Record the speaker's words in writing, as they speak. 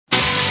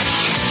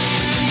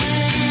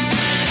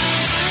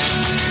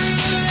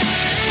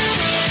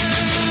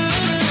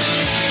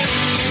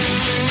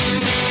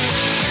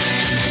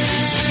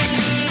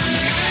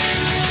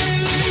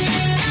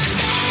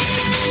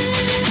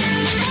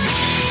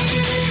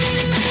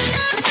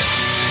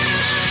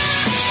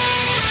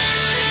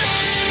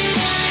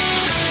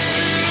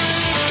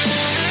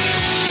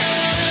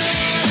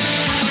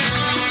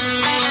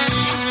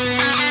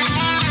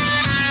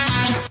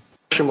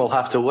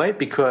have to wait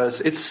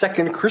because it's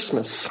second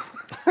Christmas.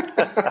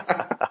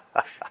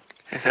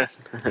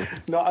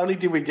 Not only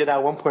did we get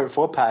our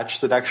 1.4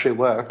 patch that actually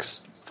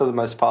works for the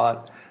most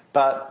part,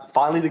 but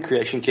finally the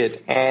Creation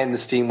Kit and the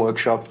Steam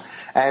Workshop.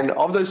 And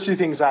of those two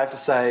things, I have to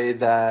say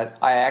that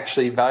I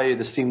actually value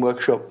the Steam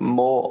Workshop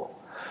more.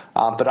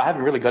 But I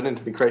haven't really got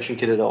into the Creation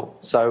Kit at all.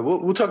 So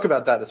we'll talk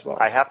about that as well.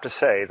 I have to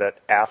say that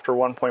after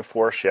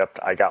 1.4 shipped,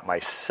 I got my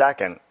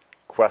second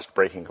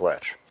quest-breaking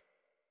glitch.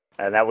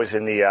 And that was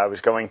I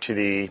was going to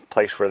the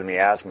place where the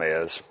miasma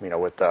is,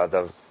 with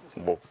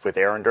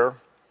Arender.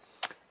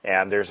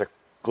 And there's a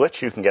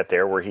glitch you can get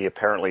there where he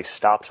apparently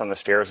stops on the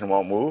stairs and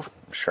won't move.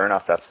 Sure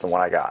enough, that's the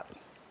one I got.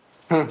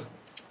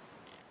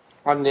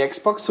 On the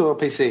Xbox or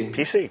PC?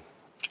 PC.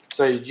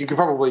 So you could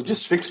probably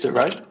just fixed it,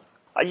 right?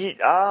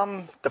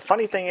 The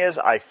funny thing is,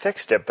 I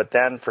fixed it, but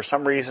then for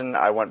some reason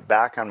I went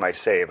back on my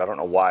save. I don't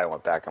know why I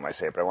went back on my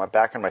save, but I went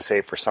back on my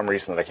save for some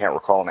reason that I can't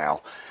recall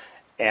now.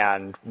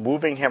 And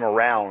moving him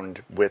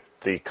around with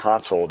the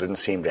console didn't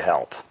seem to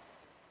help.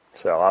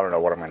 So I don't know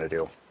what I'm going to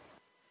do.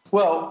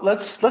 Well,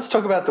 let's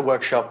talk about the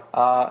workshop.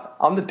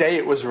 On the day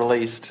it was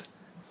released,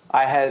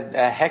 I had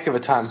a heck of a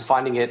time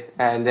finding it,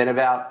 and then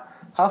about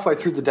halfway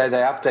through the day they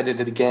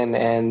updated it again,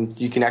 and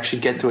you can actually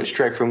get to it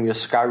straight from your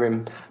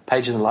Skyrim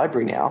page in the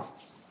library now.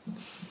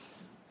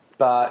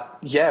 But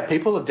yeah,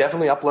 people are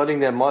definitely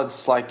uploading their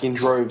mods like in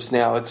droves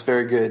now. It's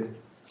very good.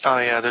 Oh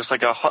yeah, there's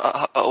like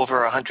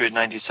over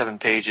 197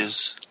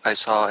 pages I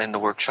saw in the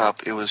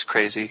workshop. It was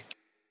crazy.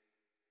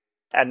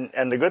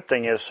 And the good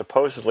thing is,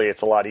 supposedly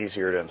it's a lot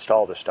easier to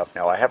install this stuff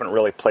now. I haven't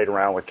really played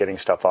around with getting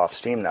stuff off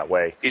Steam that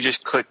way. You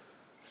just click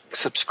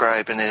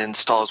subscribe and it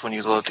installs when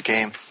you load the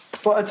game.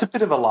 Well, it's a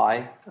bit of a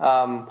lie.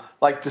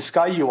 Like the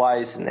Sky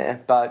UI is in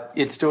there, but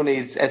it still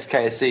needs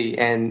SKSE,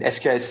 and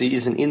SKSE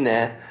isn't in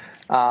there.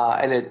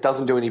 And it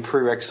doesn't do any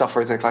prereq stuff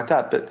or anything like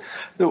that. But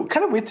the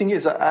kind of weird thing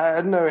is,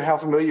 I don't know how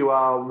familiar you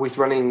are with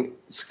running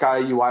Sky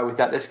UI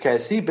without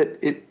SKSE, but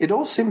it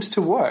all seems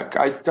to work.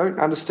 I don't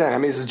understand. I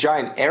mean, it's a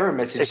giant error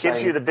message. It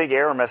gives you the big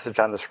error message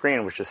on the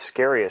screen, which is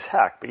scary as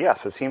heck. But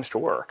yes, it seems to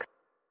work.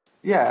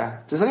 Yeah.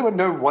 Does anyone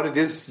know what it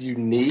is you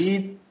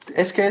need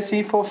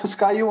SKSE for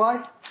Sky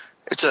UI?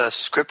 It's a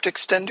script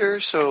extender,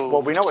 so...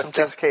 Well, we know what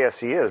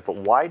SKSE is, but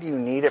why do you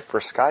need it for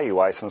Sky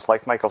UI? Since,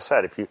 like Michael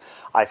said,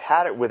 I've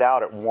had it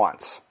without it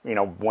once,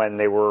 when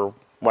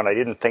I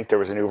didn't think there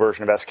was a new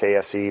version of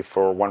SKSE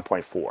for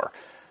 1.4,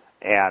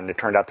 and it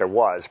turned out there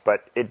was,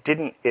 but it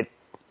didn't, it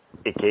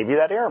gave you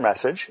that error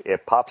message.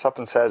 It pops up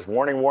and says,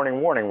 warning,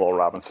 warning, warning, Will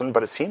Robinson,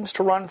 but it seems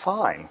to run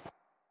fine.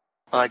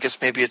 Well, I guess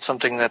maybe it's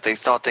something that they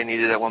thought they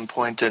needed at one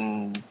point,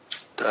 and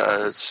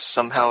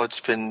somehow it's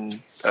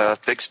been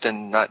fixed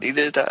and not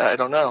needed. I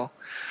don't know.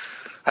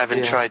 I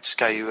haven't tried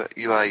Sky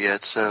UI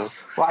yet, so...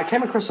 Well, I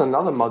came across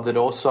another mod that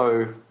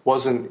also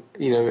wasn't,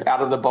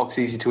 out of the box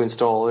easy to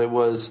install. It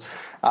was...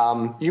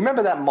 you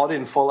remember that mod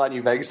in Fallout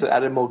New Vegas that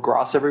added more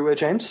grass everywhere,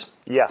 James?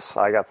 Yes,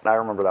 I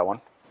remember that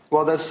one.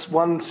 Well, there's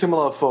one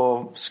similar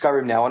for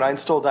Skyrim now, and I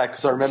installed that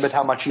because I remembered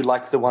how much you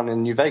liked the one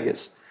in New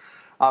Vegas.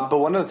 But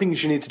one of the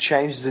things you need to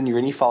change is in your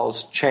ini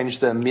files, change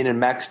the min and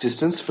max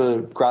distance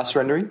for grass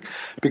rendering,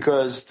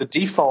 because the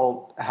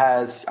default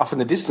has, off in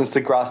the distance,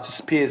 the grass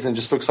disappears and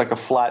just looks like a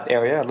flat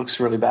area. It looks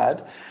really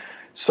bad.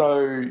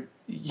 So,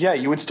 yeah,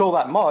 you install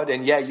that mod,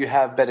 and yeah, you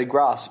have better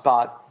grass,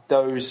 but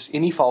those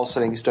ini file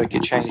settings don't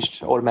get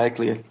changed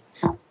automatically.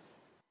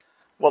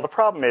 Well, the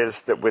problem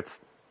is that with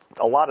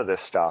a lot of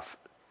this stuff,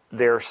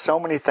 there are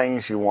so many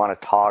things you want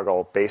to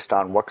toggle based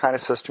on what kind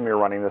of system you're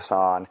running this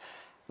on,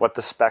 what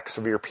the specs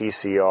of your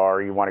PC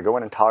are. You want to go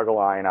in and toggle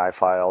INI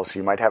files.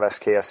 You might have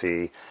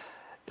SKSE.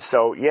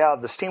 So, yeah,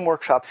 the Steam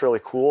Workshop's really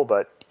cool,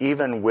 but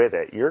even with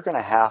it, you're going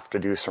to have to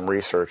do some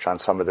research on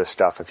some of this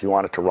stuff if you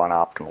want it to run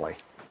optimally.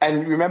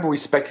 And remember we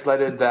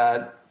speculated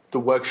that the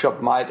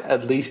Workshop might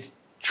at least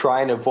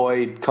try and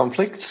avoid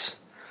conflicts?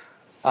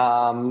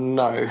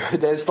 No.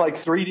 There's like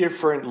 3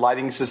 different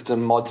lighting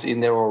system mods in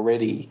there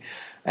already,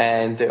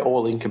 and they're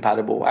all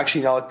incompatible.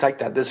 Actually, no, I'll take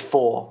that. There's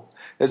 4.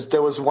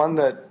 There was one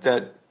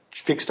that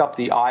fixed up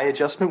the eye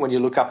adjustment. When you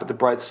look up at the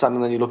bright sun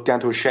and then you look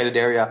down to a shaded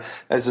area,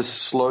 there's a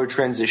slow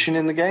transition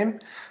in the game.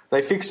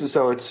 They fixed it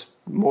so it's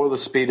more the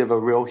speed of a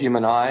real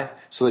human eye,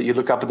 so that you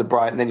look up at the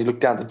bright and then you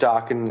look down at the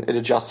dark and it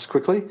adjusts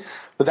quickly.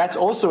 But that's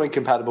also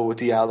incompatible with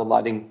the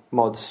lighting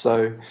mods.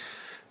 So,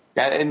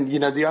 and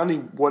the only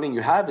warning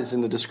you have is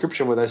in the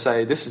description where they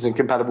say this is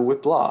incompatible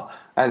with blah,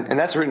 and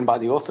that's written by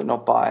the author,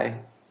 not by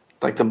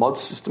like the mod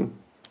system.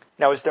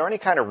 Now, is there any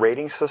kind of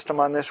rating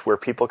system on this where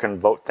people can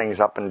vote things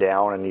up and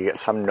down and you get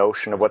some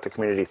notion of what the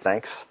community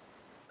thinks?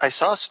 I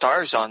saw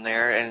stars on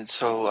there, and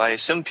so I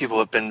assume people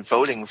have been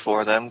voting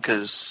for them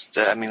because,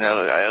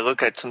 I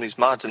look at some of these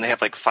mods and they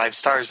have like 5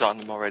 stars on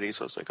them already,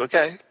 so it's like,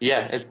 okay.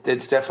 Yeah,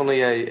 it's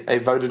definitely a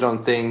voted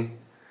on thing.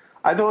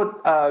 I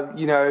thought,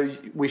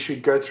 we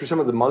should go through some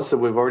of the mods that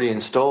we've already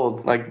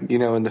installed,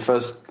 in the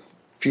first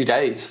few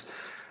days.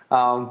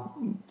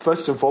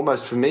 First and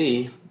foremost for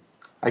me,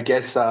 I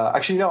guess,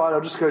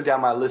 I'll just go down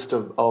my list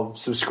of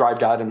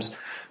subscribed items.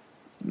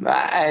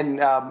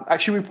 And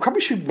actually, we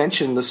probably should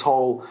mention this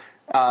whole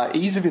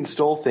ease of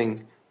install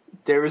thing,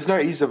 there is no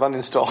ease of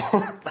uninstall.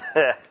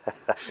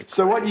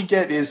 So what you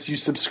get is you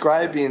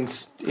subscribe in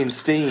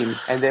Steam,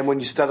 and then when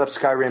you start up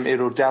Skyrim,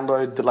 it'll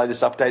download the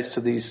latest updates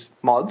to these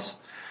mods.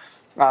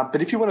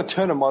 But if you want to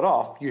turn a mod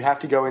off, you have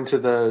to go into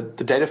the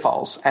data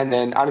files and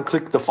then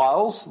unclick the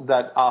files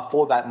that are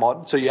for that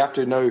mod. So you have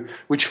to know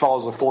which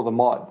files are for the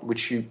mod,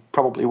 which you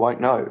probably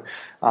won't know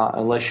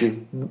unless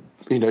you've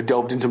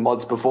delved into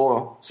mods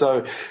before.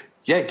 So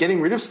yeah,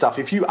 getting rid of stuff.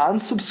 If you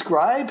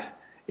unsubscribe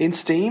in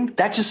Steam,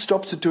 that just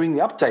stops it doing the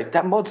update.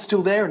 That mod's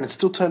still there and it's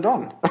still turned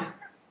on.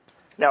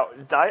 Now,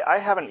 I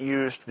haven't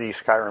used the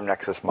Skyrim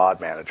Nexus mod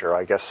manager.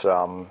 I guess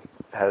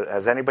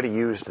has anybody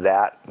used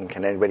that, and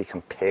can anybody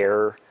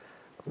compare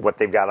what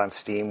they've got on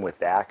Steam with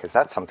that? Because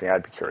that's something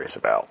I'd be curious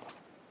about.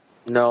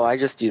 No, I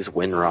just use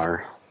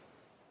WinRAR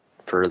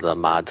for the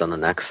mods on the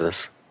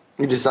Nexus.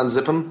 You just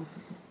unzip them?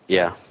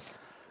 Yeah.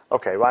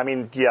 Okay, well, I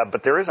mean, yeah,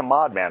 but there is a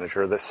mod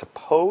manager that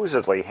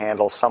supposedly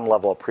handles some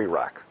level of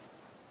prereq.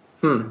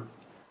 I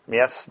mean,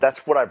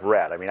 that's what I've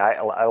read. I mean,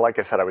 I like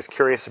I said, I was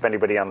curious if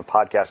anybody on the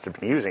podcast had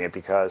been using it,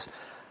 because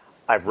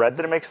I've read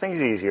that it makes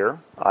things easier.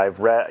 I've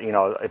read,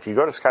 if you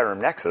go to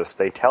Skyrim Nexus,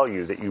 they tell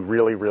you that you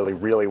really, really,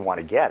 really want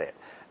to get it.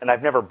 And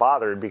I've never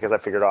bothered because I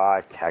figured,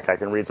 heck, I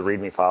can read the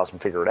README files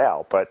and figure it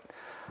out. But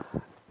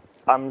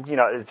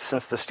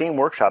since the Steam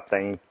Workshop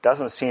thing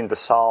doesn't seem to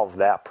solve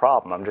that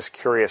problem, I'm just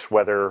curious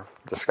whether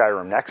the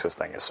Skyrim Nexus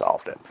thing has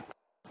solved it.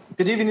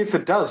 But even if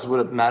it does,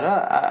 would it matter?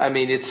 I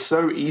mean, it's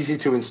so easy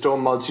to install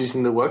mods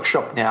using the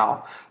Workshop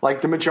now.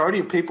 Like, the majority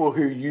of people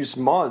who use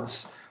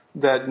mods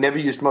that never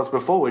used mods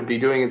before would be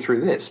doing it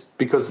through this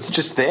because it's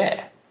just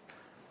there.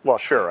 Well,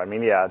 sure. I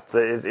mean, yeah,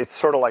 it's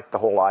sort of like the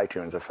whole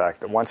iTunes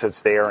effect, that once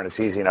it's there and it's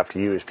easy enough to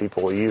use,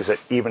 people will use it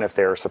even if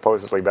there are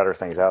supposedly better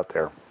things out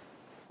there.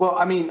 Well,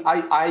 I mean,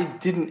 I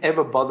didn't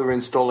ever bother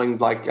installing,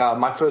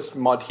 my first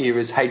mod here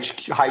is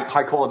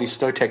high quality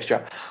snow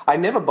texture. I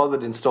never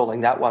bothered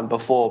installing that one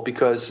before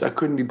because I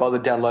couldn't be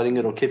bothered downloading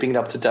it or keeping it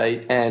up to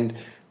date, and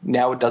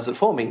now it does it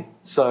for me.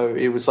 So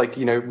it was like,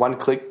 one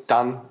click,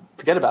 done,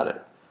 forget about it.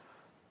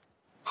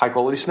 High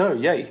quality snow,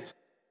 yay.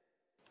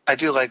 I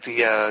do like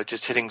the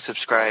just hitting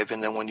subscribe,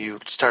 and then when you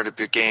start up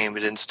your game,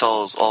 it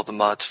installs all the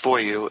mods for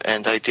you.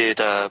 And I did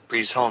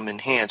Breeze Home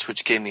Enhance,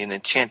 which gave me an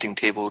enchanting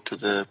table to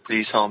the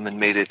Breeze Home and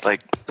made it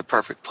like the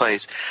perfect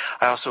place.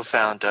 I also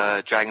found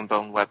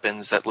Dragonbone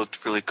weapons that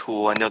looked really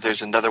cool. I know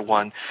there's another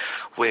one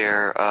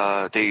where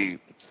they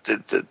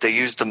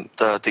used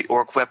the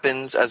orc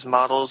weapons as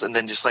models and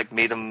then just like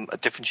made them a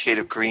different shade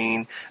of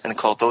green and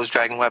called those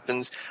dragon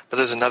weapons. But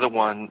there's another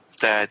one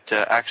that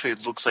actually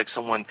looks like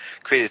someone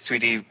created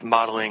 3D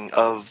modeling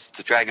of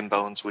the dragon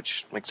bones,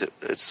 which makes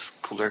it's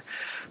cooler.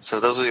 So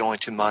those are the only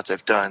two mods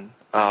I've done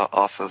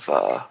off of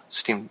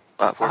Steam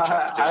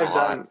Workshop. I've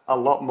done a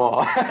lot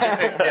more.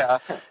 Yeah.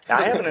 Now,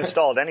 I haven't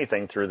installed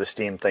anything through the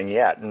Steam thing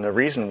yet, and the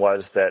reason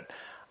was that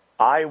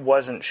I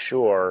wasn't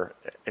sure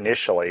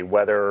initially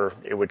whether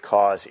it would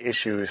cause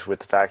issues with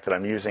the fact that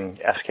I'm using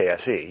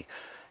SKSE.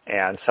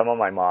 And some of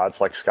my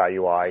mods, like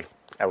SkyUI,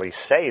 at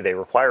least say they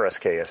require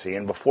SKSE.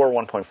 And before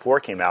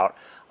 1.4 came out,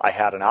 I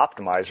had an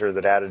optimizer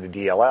that added a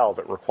DLL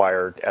that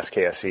required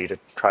SKSE to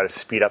try to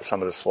speed up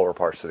some of the slower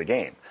parts of the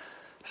game.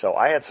 So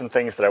I had some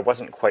things that I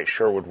wasn't quite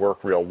sure would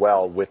work real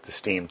well with the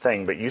Steam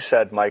thing. But you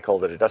said, Michael,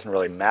 that it doesn't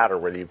really matter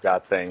whether you've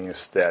got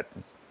things that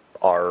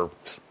are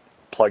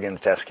plugins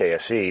to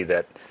SKSE,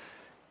 that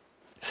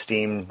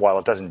Steam, while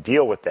it doesn't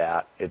deal with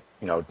that, it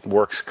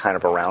works kind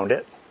of around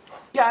it.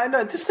 Yeah, I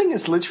know. This thing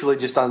is literally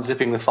just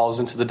unzipping the files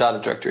into the data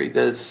directory.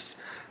 There's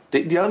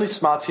the only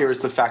smarts here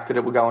is the fact that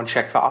it will go and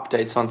check for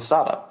updates on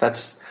startup.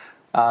 That's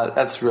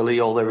really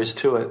all there is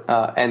to it,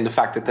 and the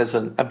fact that there's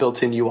a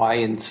built-in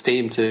UI in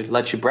Steam to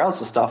let you browse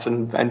the stuff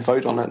and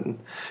vote on it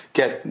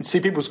and see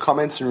people's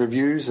comments and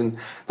reviews, and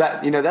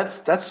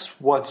that's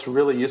what's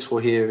really useful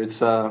here. It's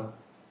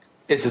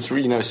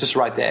just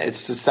right there.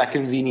 It's just that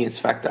convenience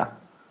factor.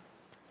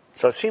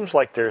 So it seems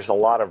like there's a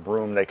lot of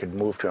room they could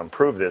move to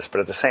improve this,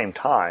 but at the same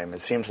time, it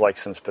seems like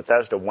since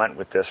Bethesda went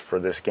with this for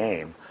this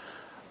game,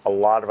 a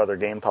lot of other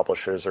game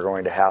publishers are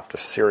going to have to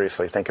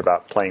seriously think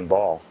about playing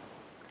ball.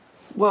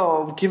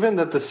 Well, given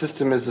that the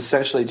system is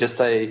essentially just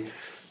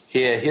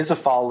here's a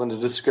file and a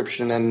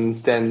description,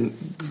 and then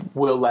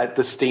we'll let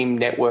the Steam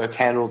network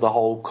handle the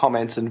whole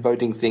comments and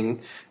voting thing,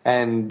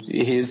 and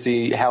here's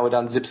how it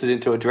unzips it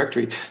into a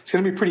directory. It's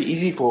going to be pretty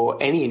easy for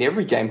any and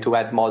every game to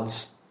add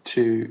mods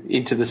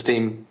into the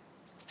Steam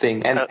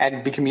thing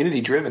and be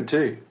community driven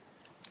too.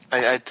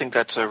 I think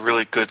that's a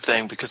really good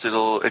thing because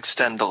it'll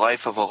extend the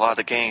life of a lot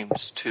of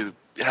games to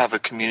have a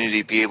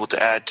community be able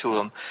to add to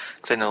them.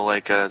 Because I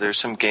know there's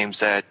some games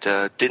that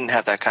didn't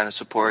have that kind of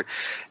support,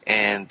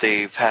 and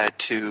they've had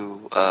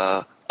to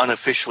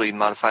unofficially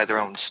modify their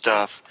own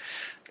stuff.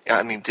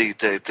 I mean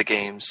the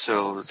games.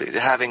 So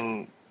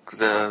having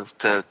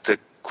the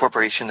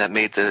corporation that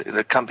made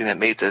the company that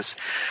made this,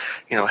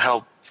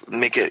 help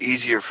make it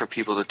easier for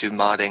people to do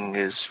modding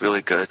is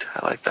really good.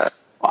 I like that.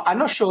 Well, I'm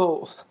not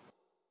sure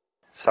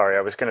Sorry,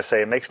 I was going to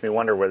say, it makes me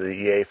wonder whether the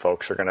EA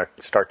folks are going to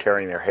start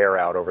tearing their hair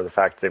out over the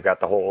fact that they've got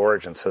the whole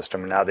Origin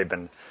system, and now they've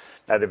been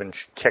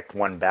kicked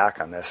one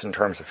back on this in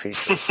terms of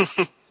features.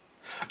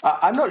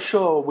 I'm not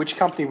sure which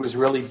company was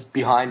really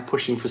behind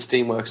pushing for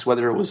Steamworks,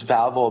 whether it was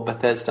Valve or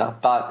Bethesda,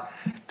 but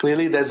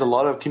clearly there's a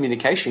lot of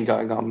communication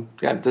going on.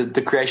 Yeah,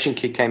 the Creation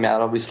Kit came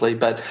out, obviously,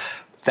 but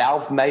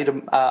Valve made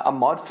a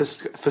mod for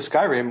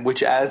Skyrim,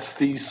 which adds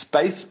the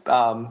space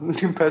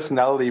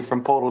personality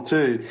from Portal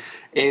 2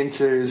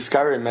 into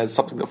Skyrim as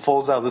something that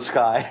falls out of the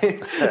sky.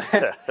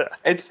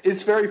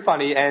 It's very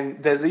funny,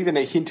 and there's even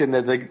a hint in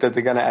there that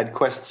they're going to add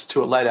quests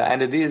to it later,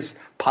 and it is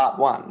part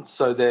 1,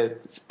 so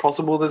it's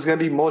possible there's going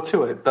to be more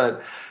to it.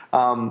 But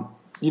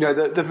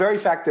the very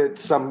fact that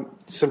some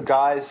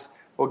guys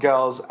or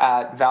girls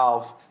at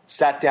Valve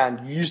sat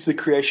down, used the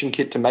Creation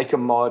Kit to make a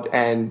mod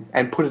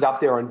and put it up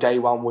there on day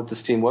one with the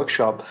Steam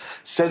Workshop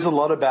says a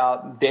lot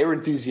about their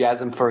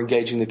enthusiasm for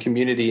engaging the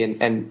community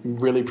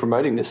and really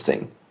promoting this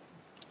thing.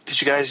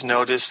 Did you guys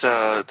notice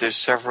there's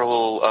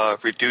several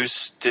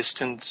reduced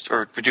distance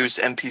or reduced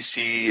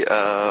NPC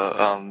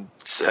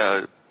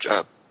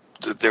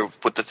there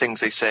with the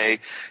things they say,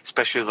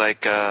 especially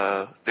like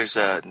there's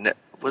a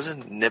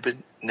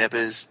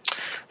Nebis.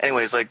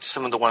 Anyways, like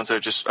some of the ones that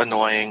are just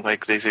annoying,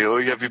 like they say, "Oh,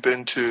 have you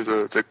been to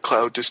the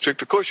Cloud District?"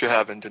 Of course you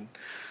haven't, and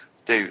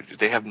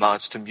they have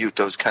mods to mute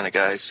those kind of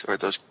guys or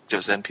those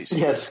NPCs.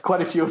 Yes,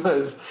 quite a few of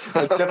those.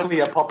 It's definitely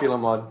a popular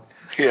mod.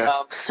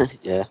 Yeah.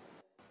 Yeah.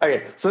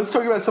 Okay, so let's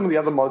talk about some of the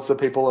other mods that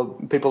people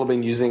have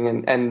been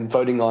using and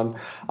voting on.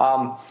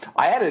 I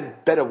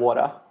added Better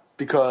Water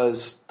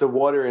because the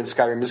water in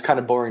Skyrim is kind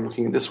of boring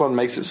looking. This one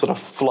makes it sort of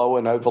flow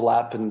and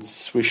overlap and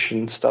swish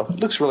and stuff.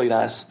 It looks really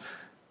nice.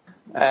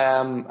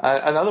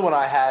 Another one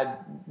I had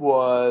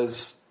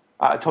was,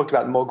 I talked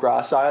about more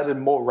grass. I added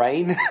more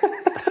rain,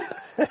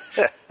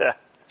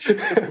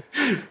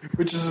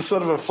 which is a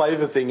sort of a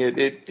flavor thing.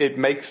 It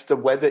makes the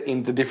weather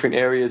in the different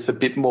areas a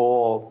bit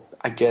more,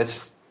 I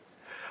guess.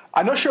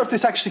 I'm not sure if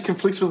this actually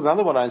conflicts with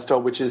another one I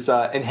installed, which is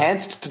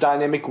Enhanced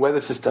Dynamic Weather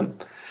System,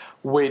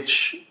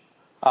 which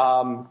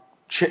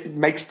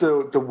makes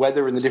the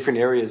weather in the different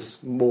areas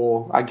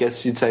more, I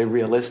guess you'd say,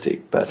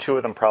 realistic. But the two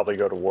of them probably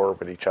go to war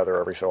with each other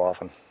every so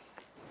often.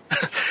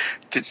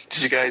 Did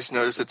you guys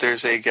notice that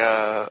there's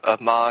a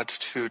mod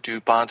to do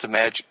bonds of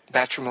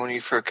matrimony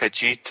for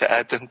Khajiit to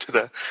add them to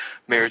the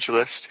marriage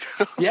list?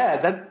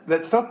 Yeah,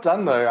 that's not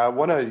done though. I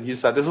want to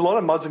use that. There's a lot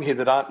of mods in here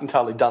that aren't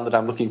entirely done that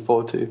I'm looking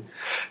forward to.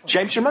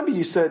 James, remember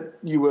you said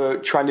you were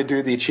trying to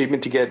do the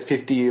achievement to get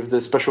 50 of the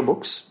special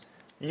books?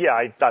 Yeah,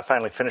 I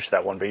finally finished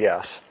that one, but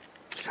yes.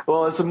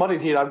 Well, there's a mod in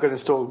here I'm going to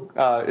install.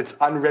 It's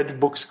Unread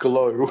Books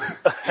Glow.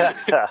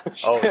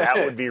 Oh, that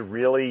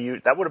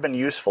would have been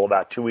useful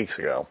about 2 weeks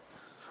ago.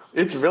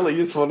 It's really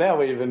useful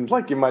now, even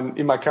like in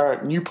my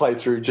current new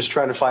playthrough, just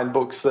trying to find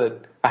books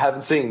that I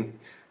haven't seen.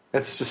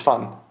 It's just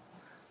fun.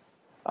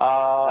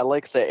 I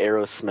like the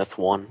Aerosmith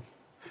one.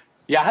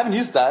 Yeah, I haven't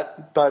used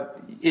that, but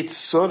it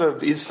sort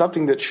of is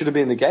something that should have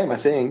been in the game, I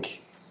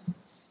think.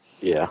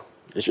 Yeah,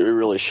 it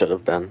really should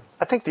have been.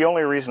 I think the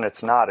only reason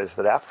it's not is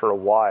that after a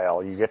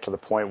while, you get to the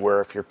point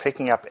where if you're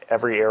picking up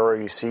every arrow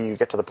you see, you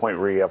get to the point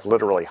where you have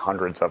literally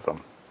hundreds of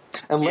them.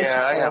 Unless you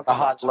play on a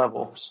hard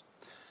level.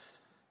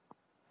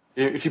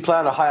 If you play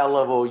on a higher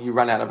level, you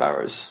run out of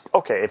arrows.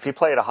 Okay, if you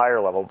play at a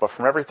higher level, but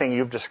from everything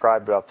you've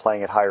described about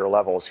playing at higher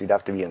levels, you'd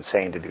have to be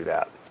insane to do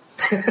that.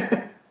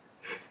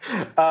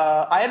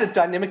 I added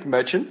dynamic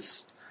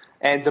merchants,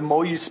 and the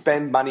more you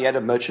spend money at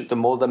a merchant, the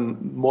more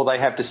they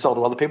have to sell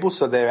to other people,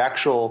 so their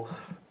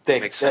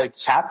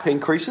cap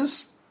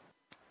increases.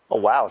 Oh,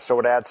 wow. So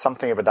it adds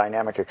something of a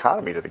dynamic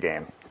economy to the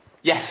game.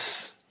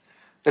 Yes.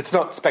 It's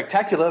not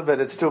spectacular, but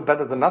it's still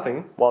better than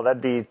nothing. Well,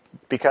 that'd be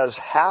because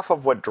half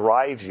of what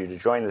drives you to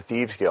join the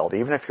Thieves Guild,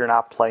 even if you're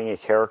not playing a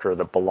character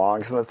that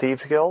belongs in the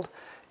Thieves Guild,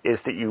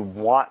 is that you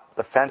want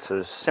the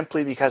fences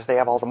simply because they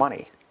have all the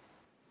money.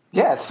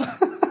 Yes.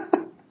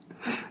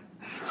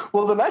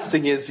 Well, the nice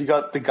thing is you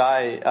got the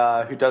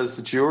guy who does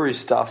the jewelry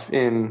stuff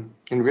in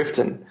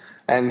Riften,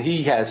 and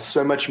he has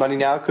so much money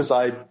now because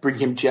I bring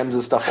him gems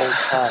and stuff all the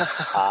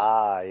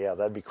time. Yeah,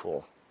 that'd be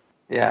cool.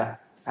 Yeah.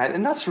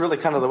 And that's really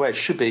kind of the way it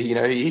should be. You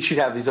know, he should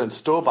have his own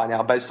store by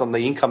now based on the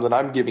income that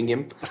I'm giving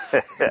him.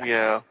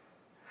 Yeah.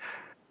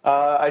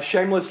 I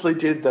shamelessly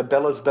did the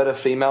Bella's Better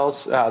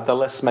Females, the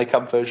less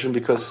makeup version,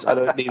 because I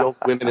don't need all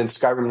women in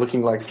Skyrim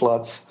looking like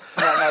sluts.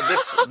 Now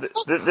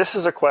this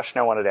is a question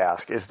I wanted to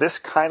ask. Is this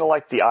kind of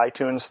like the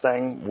iTunes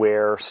thing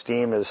where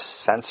Steam is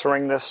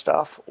censoring this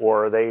stuff,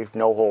 or are they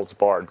no holds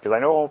barred? Because I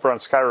know over on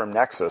Skyrim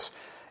Nexus,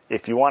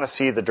 if you want to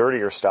see the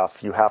dirtier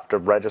stuff, you have to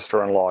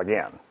register and log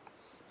in.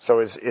 So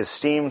is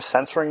Steam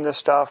censoring this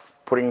stuff,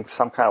 putting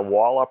some kind of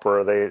wall up, or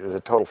is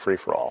it total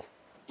free-for-all?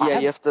 Yeah,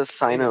 you have to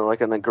sign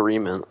like an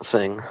agreement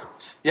thing.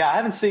 Yeah, I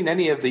haven't seen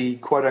any of the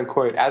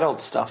quote-unquote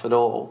adult stuff at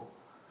all.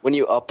 When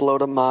you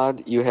upload a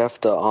mod, you have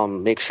to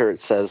make sure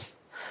it says,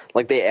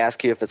 like they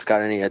ask you if it's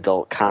got any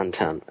adult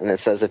content, and it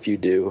says if you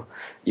do,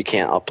 you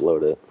can't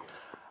upload it.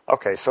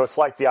 Okay, so it's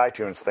like the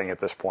iTunes thing at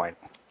this point.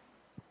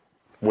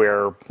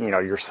 where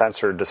you're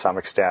censored to some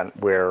extent,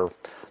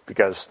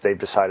 because they've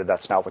decided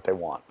that's not what they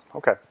want.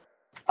 Okay.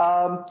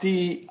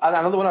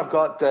 Another one I've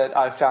got that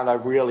I found I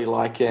really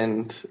like,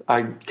 and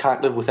I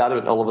can't live without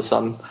it all of a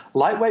sudden.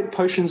 Lightweight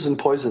potions and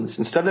poisons.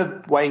 Instead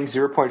of weighing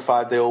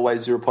 0.5, they all weigh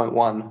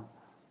 0.1.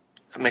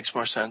 It makes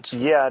more sense.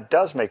 Yeah, it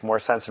does make more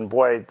sense. And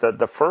boy,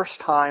 the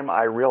first time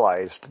I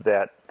realized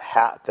that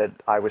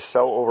I was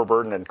so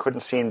overburdened and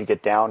couldn't seem to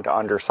get down to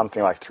under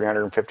something like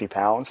 350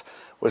 pounds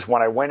was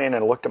when I went in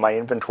and looked at my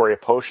inventory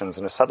of potions,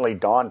 and it suddenly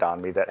dawned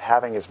on me that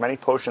having as many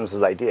potions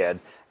as I did,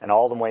 and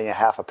all of them weighing a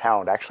half a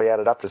pound, actually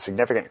added up to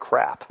significant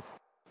crap.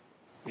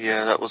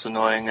 Yeah, that was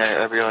annoying.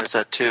 I realized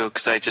that too,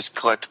 because I just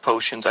collect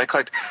potions. I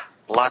collect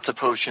lots of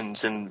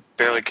potions and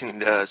barely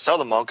can sell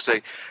them all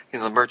because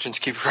the merchants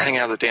keep running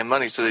out of the damn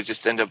money, so they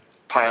just end up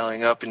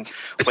piling up and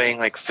weighing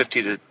like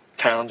 50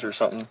 pounds or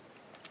something.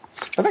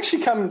 I've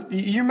actually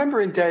you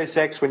remember in Deus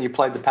Ex when you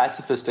played the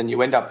pacifist and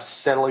you end up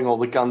selling all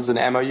the guns and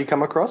ammo you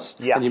come across?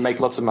 Yes. And you make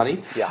lots of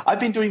money? Yeah.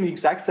 I've been doing the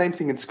exact same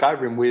thing in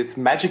Skyrim with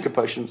Magicka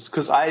potions,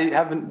 because I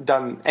haven't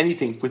done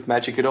anything with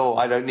magic at all.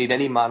 I don't need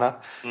any mana.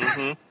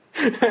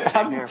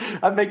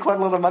 Mm-hmm. I've made quite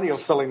a lot of money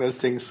off selling those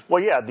things.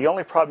 Well, yeah, the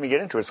only problem you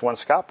get into is one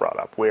Scott brought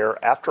up,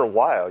 where after a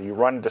while you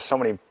run into so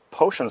many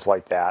potions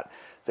that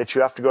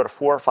you have to go to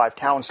 4 or 5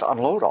 towns to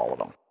unload all of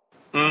them.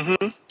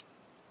 Mm-hmm.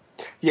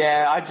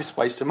 Yeah, I just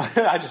waste them.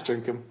 I just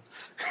drink them.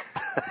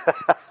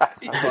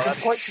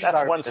 That's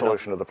one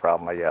solution to the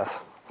problem, I guess.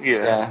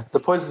 Yeah,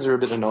 the poisons are a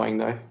bit annoying,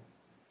 though.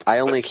 I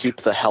only keep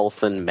the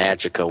health and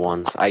magicka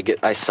ones.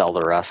 I sell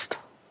the rest.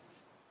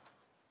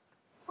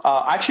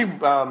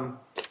 And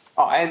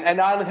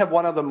I only have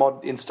one other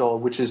mod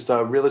installed, which is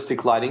the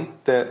realistic lighting.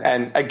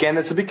 And again,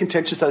 it's a bit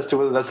contentious as to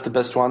whether that's the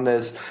best one.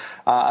 There's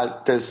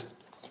another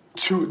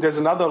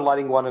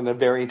lighting one and a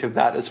variant of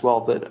that as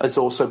well that is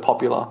also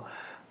popular.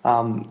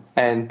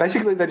 And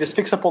basically, they just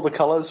fix up all the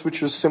colors,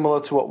 which was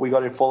similar to what we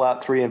got in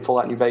Fallout 3 and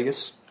Fallout New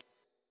Vegas.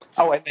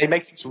 Oh, and they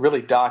make things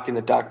really dark in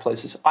the dark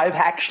places. I've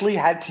actually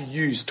had to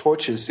use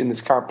torches in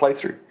this current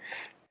playthrough.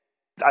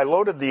 I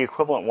loaded the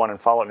equivalent one in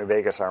Fallout New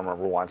Vegas, I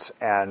remember once,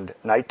 and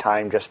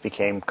nighttime just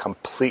became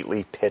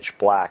completely pitch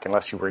black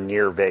unless you were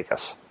near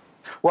Vegas.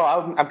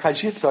 Well, I'm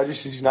Khajiit, so I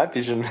just use night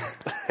vision.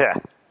 Yeah.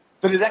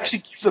 But it actually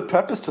gives a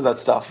purpose to that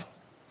stuff.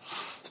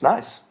 It's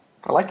nice.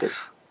 I like it.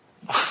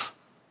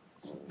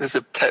 There's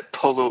a pet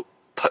polar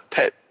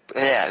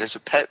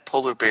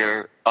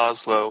bear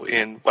Oslo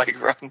in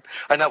Whiterun.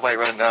 Not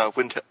Whiterun.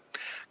 Winter.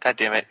 God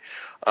damn it,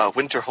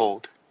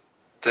 Winterhold.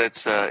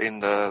 That's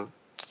in the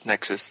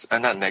Nexus.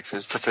 Not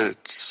Nexus, but the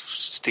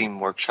Steam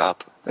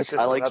Workshop.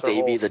 I like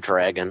Davy the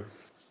dragon,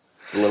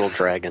 the little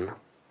dragon.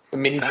 The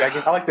mini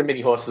dragon. I like the mini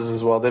horses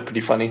as well. They're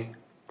pretty funny.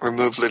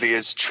 Remove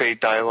Lydia's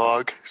trade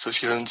dialogue so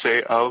she doesn't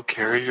say, "I'll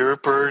carry your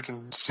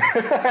burdens."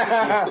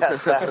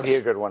 Yes, that would be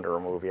a good one to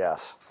remove.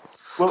 Yes.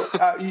 Well,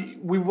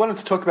 we wanted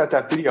to talk about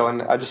that video,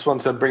 and I just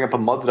wanted to bring up a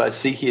mod that I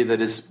see here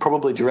that is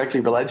probably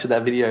directly related to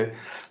that video.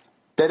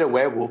 Better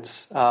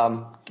werewolves.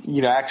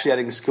 Actually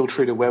adding a skill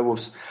tree to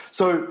werewolves.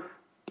 So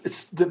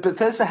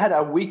Bethesda had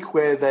a week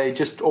where they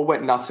just all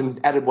went nuts and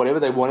added whatever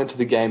they wanted to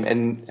the game,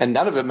 and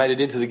none of it made it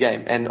into the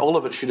game, and all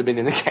of it should have been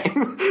in the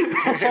game.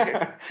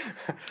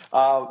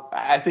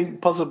 I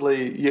think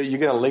possibly you're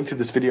going to link to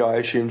this video, I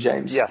assume,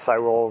 James. Yes, I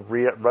will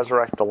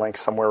resurrect the link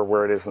somewhere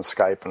where it is in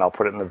Skype, and I'll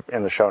put it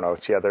in the show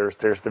notes. Yeah,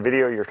 there's the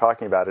video you're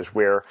talking about is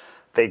where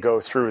they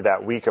go through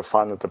that week of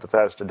fun that the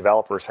Bethesda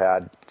developers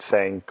had,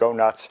 saying, go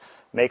nuts,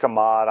 make a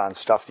mod on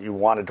stuff that you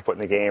wanted to put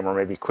in the game or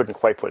maybe couldn't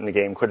quite put in the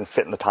game, couldn't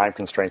fit in the time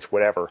constraints,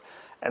 whatever.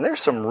 And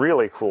there's some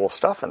really cool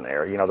stuff in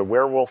there. The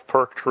werewolf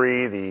perk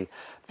tree, the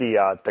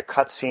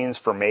cutscenes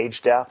for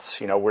mage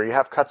deaths, where you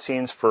have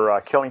cutscenes for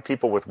killing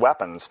people with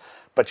weapons,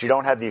 but you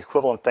don't have the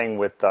equivalent thing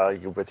with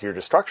your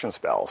destruction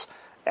spells,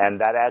 and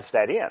that adds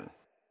that in.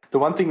 The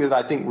one thing that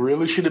I think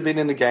really should have been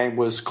in the game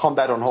was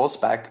combat on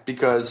horseback,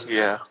 because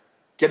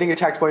getting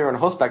attacked while you're on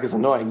horseback is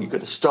annoying. You've got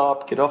to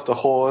stop, get off the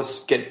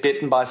horse, get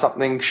bitten by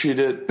something, shoot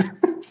it,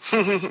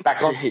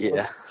 back on the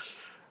horse.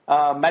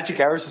 Magic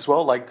arrows as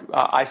well, like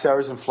ice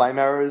arrows and flame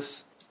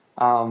arrows.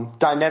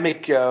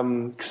 Dynamic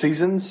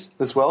seasons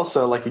as well,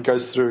 so like it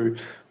goes through,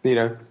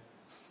 winter,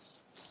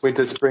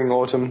 spring,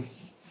 autumn.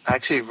 I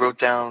actually wrote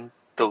down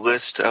the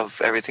list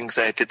of everything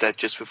because I did that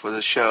just before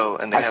the show,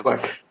 and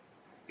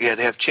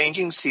they have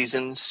changing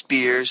seasons,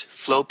 spears,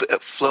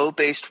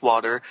 flow-based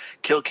water,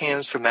 kill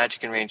cams for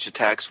magic and ranged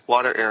attacks,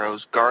 water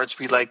arrows, guards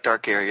relight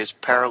dark areas,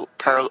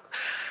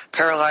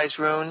 paralyze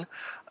rune,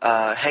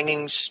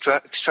 hanging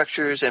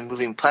structures and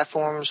moving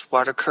platforms,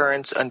 water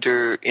currents in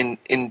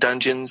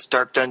dungeons,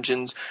 dark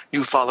dungeons,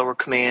 new follower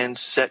commands,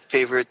 set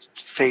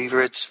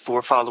favorites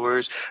for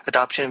followers,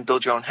 adoption and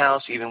build your own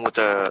house, even with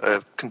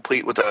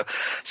complete with a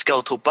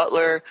skeletal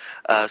butler,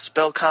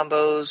 spell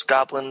combos,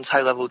 goblins,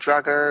 high level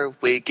Draugr,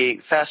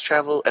 waygate fast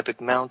travel, epic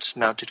mounts,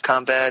 mounted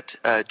combat,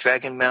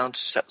 dragon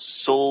mounts,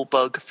 soul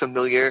bug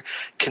familiar,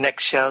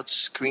 connect shouts,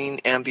 screen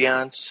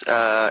ambience,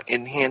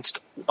 enhanced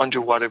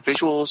underwater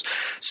visuals,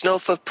 snow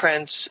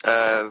footprints,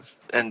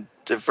 and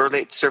the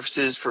verlate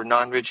surfaces for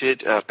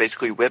non-rigid,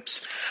 basically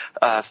whips,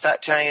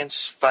 fat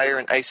giants, fire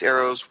and ice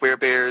arrows,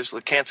 werebears,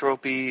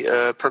 lycanthropy,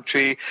 perk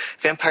tree,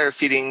 vampire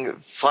feeding,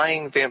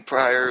 flying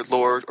vampire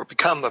lord, or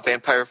become a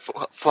vampire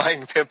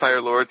flying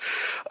vampire lord,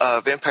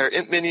 vampire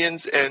imp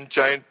minions, and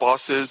giant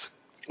bosses,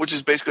 which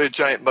is basically a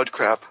giant mud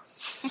crab.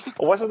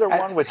 Well, wasn't there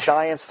one with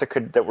giants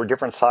that were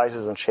different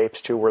sizes and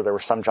shapes too, where there were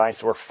some giants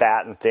that were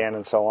fat and thin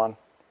and so on?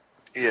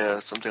 Yeah,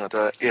 something like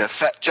that. Yeah,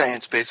 fat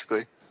giants,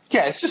 basically.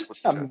 Yeah, it's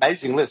just an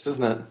amazing list,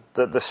 isn't it?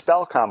 The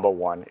spell combo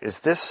one, is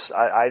this,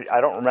 I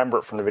don't remember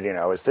it from the video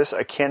now, is this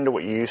akin to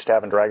what you used to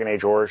have in Dragon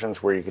Age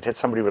Origins, where you could hit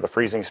somebody with a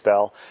freezing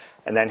spell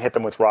and then hit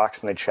them with rocks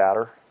and they'd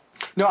shatter?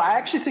 No, I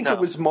actually think it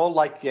was more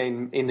like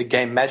in the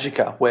game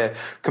Magicka, where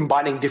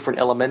combining different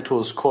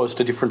elementals caused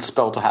a different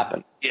spell to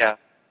happen. Yeah.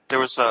 There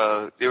was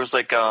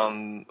like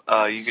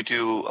you could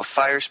do a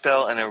fire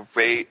spell, and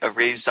a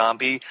raised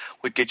zombie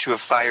would get you a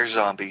fire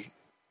zombie.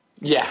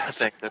 Yeah, I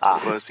think that's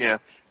what it was. Yeah,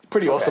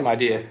 pretty awesome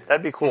idea.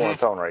 That'd be cool in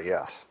its own right.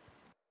 Yes.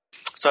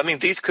 So I mean,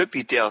 these could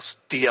be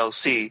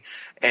DLC,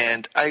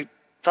 and I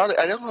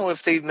don't know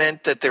if they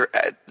meant that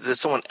that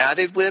someone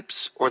added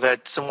whips or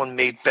that someone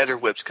made better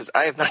whips, because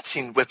I have not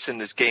seen whips in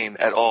this game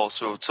at all.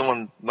 So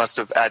someone must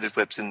have added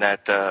whips in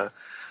that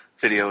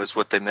video, is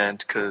what they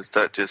meant, because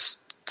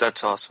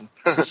that's awesome.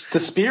 The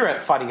spear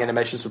fighting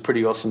animations were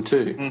pretty awesome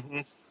too. Mm-hmm.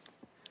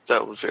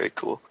 That was very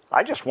cool.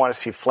 I just want to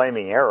see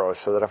flaming arrows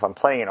so that if I'm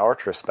playing an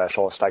archer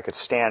specialist, I could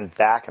stand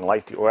back and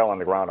light the oil on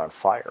the ground on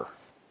fire.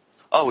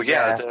 Oh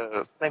yeah,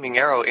 the flaming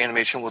arrow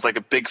animation was like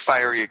a big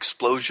fiery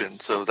explosion.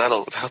 So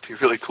that'll be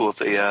really cool if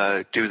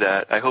they do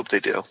that. I hope they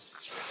do.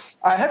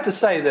 I have to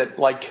say that,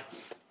 like,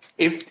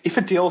 if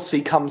a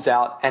DLC comes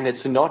out and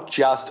it's not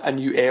just a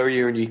new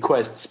area and new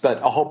quests, but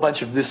a whole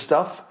bunch of this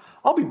stuff,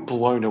 I'll be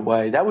blown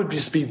away. That would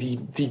just be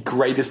the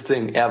greatest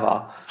thing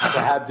ever, to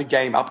have the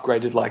game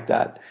upgraded like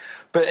that.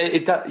 But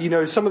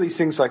some of these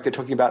things, like they're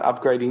talking about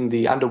upgrading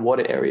the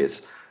underwater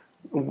areas.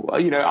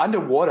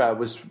 Underwater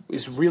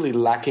is really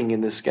lacking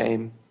in this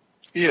game.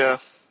 Yeah,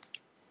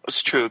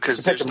 it's true, because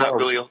there's not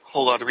really a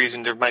whole lot of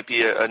reason. There might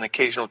be an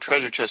occasional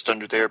treasure chest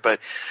under there, but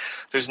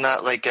there's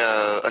not like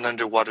an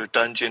underwater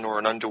dungeon or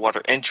an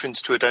underwater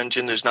entrance to a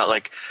dungeon. There's not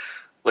like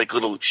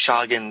little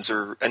shoggins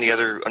or any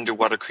other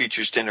underwater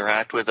creatures to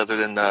interact with other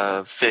than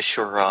fish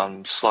or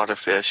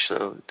slaughterfish.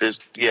 So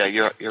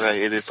you're right,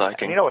 it is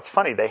lacking. And it's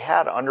funny, they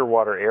had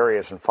underwater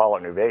areas in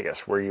Fallout New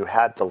Vegas where you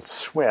had to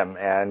swim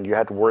and you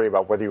had to worry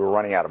about whether you were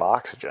running out of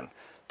oxygen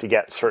to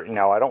get certain.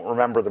 Now, I don't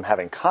remember them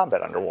having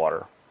combat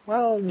underwater.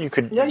 Well, you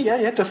could. Yeah, you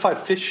had to fight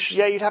fish.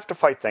 Yeah, you'd have to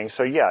fight things.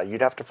 So yeah,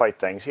 you'd have to fight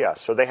things. Yeah,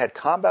 so they had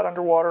combat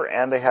underwater,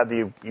 and they had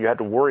you had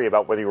to worry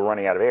about whether you were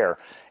running out of air.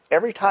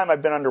 Every time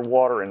I've been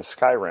underwater in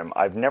Skyrim,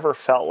 I've never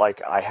felt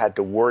like I had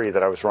to worry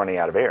that I was running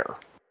out of air.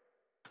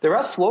 There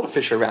are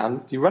slaughterfish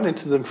around. You run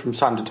into them from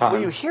time to time.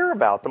 Well, you hear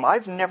about them.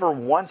 I've never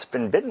once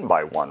been bitten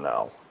by one,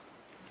 though.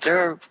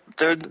 They're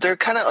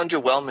kind of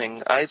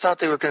underwhelming. I thought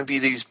they were going to be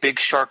these big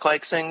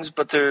shark-like things,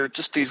 but they're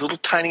just these little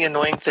tiny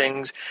annoying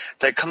things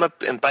that come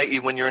up and bite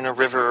you when you're in a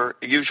river.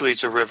 Usually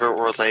it's a river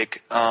or a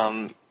lake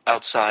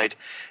outside,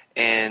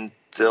 and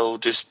they'll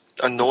just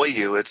annoy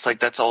you. It's like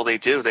that's all they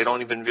do. They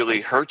don't even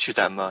really hurt you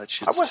that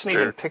much. I wasn't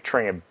even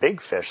picturing a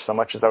big fish so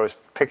much as I was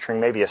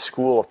picturing maybe a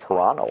school of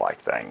piranha-like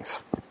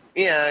things.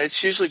 Yeah,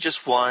 it's usually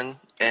just one,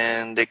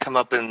 and they come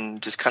up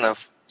and just kind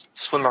of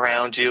swim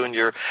around you, and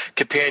your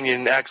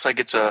companion acts like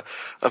it's a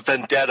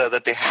vendetta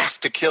that they have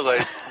to kill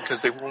it,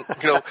 because they won't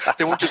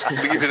just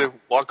leave it and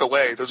walk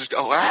away. They'll just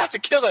go, I have to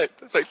kill it.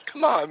 It's like,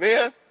 come on,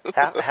 man.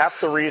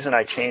 Half the reason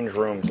I change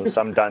rooms in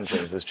some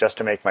dungeons is just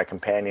to make my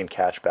companion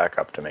catch back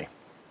up to me.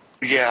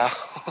 Yeah.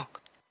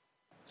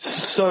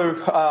 So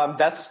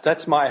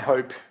that's my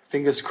hope.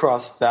 Fingers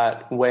crossed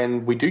that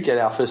when we do get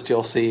our first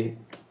DLC,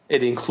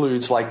 it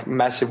includes like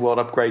massive world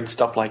upgrade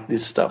stuff like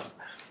this stuff,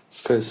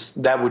 because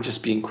that would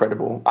just be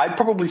incredible. I'd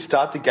probably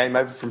start the game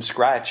over from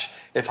scratch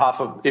if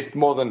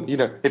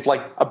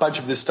like a bunch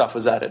of this stuff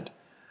was added.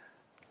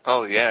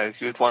 Oh yeah,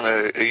 you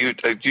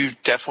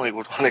definitely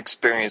would want to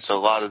experience a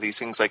lot of these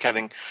things, like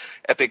having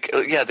epic.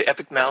 The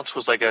epic mounts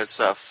was like a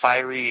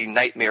fiery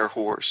nightmare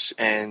horse,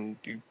 and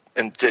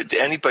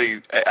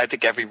anybody, I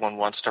think everyone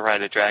wants to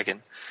ride a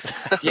dragon.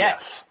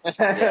 Yes.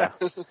 Yeah.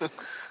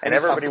 And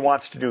everybody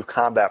wants to do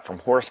combat from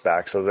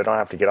horseback so they don't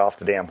have to get off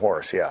the damn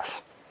horse,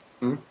 yes.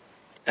 Mm-hmm.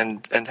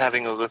 And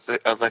having a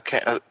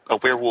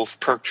werewolf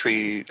perk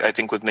tree, I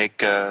think, would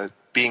make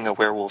being a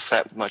werewolf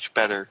that much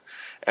better.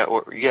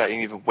 And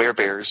even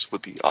werebears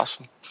would be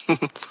awesome.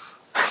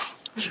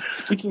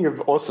 Speaking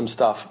of awesome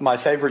stuff, my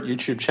favorite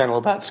YouTube channel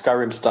about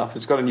Skyrim stuff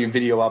has got a new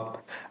video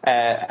up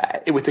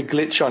with a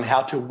glitch on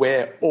how to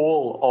wear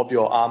all of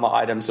your armor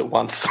items at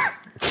once.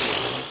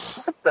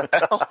 What the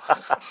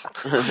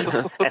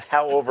hell? And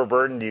how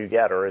overburdened do you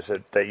get, or is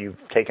it that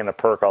you've taken the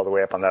perk all the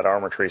way up on that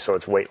armor tree so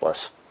it's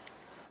weightless?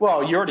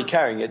 Well, you're already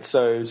carrying it,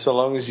 so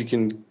long as you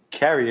can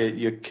carry it,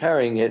 you're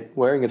carrying it.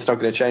 Wearing it's not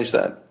going to change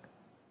that.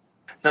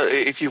 No,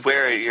 if you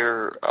wear it,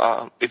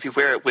 if you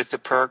wear it with the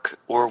perk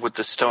or with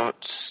the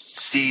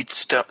steed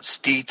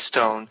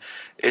stone,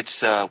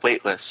 it's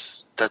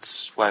weightless.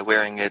 That's why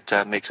wearing it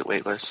makes it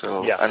weightless.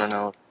 So Yeah. I don't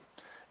know.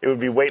 It would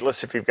be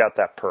weightless if you've got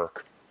that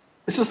perk.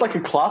 This is like a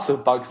class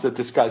of bugs that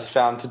this guy's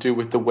found to do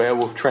with the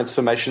werewolf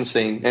transformation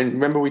scene. And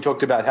remember we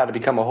talked about how to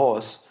become a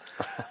horse?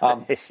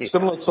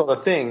 Similar sort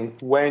of thing.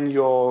 When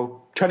you're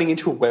turning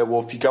into a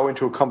werewolf, you go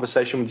into a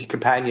conversation with your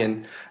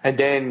companion, and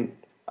then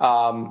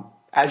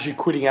as you're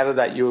quitting out of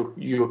that,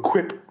 you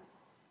equip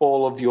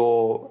all of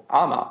your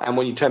armor. And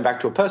when you turn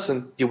back to a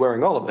person, you're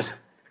wearing all of it.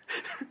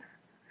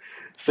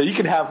 So you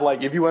could have,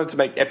 like, if you wanted to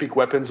make epic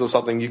weapons or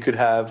something, you could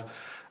have,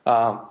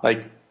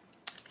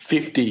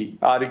 50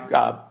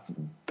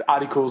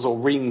 articles or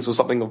rings or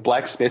something of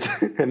blacksmith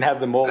and have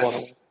them all on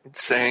it.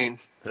 Insane.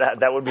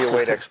 That would be a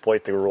way to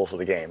exploit the rules of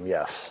the game,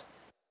 yes.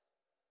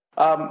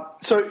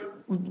 So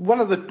one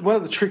of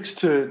the tricks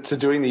to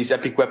doing these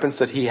epic weapons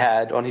that he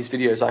had on his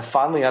videos, I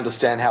finally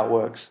understand how it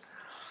works.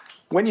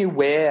 When you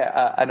wear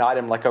an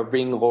item like a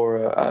ring or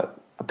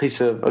a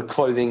piece of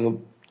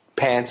clothing,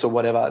 pants or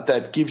whatever,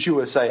 that gives you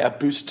a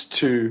boost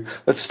to,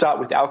 let's start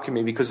with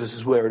alchemy because this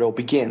is where it all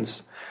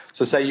begins.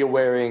 So say you're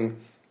wearing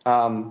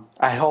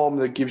a helm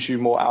that gives you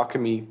more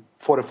alchemy,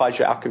 fortifies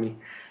your alchemy.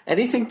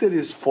 Anything that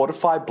is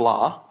fortified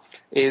blah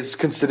is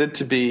considered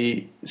to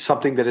be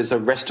something that is a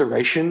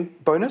restoration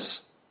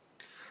bonus.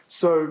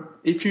 So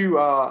if you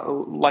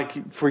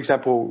like, for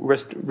example,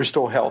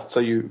 restore health, so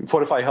you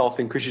fortify health,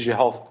 increases your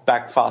health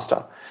back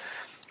faster.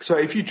 So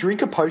if you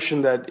drink a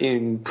potion that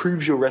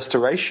improves your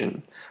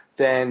restoration,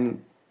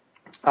 then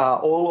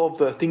all of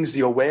the things that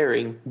you're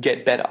wearing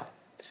get better.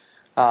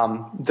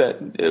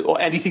 Or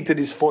anything that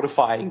is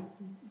fortifying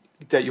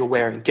that you're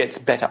wearing gets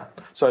better.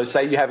 So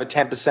say you have a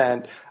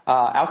 10%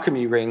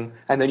 alchemy ring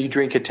and then you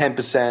drink a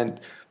 10%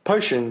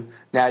 potion,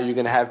 now you're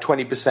going to have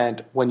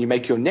 20% when you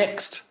make your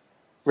next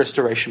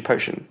restoration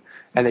potion,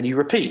 and then you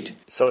repeat.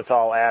 So it's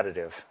all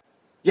additive.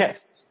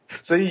 Yes.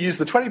 So you use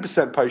the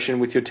 20% potion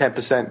with your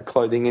 10%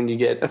 clothing and you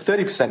get a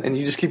 30%, and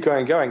you just keep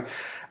going.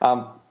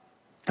 I'm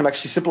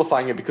actually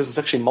simplifying it because it's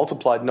actually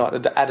multiplied,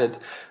 not added.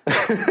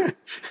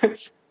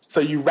 So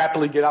you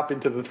rapidly get up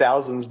into the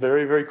thousands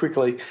very, very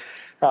quickly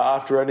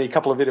after only a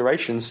couple of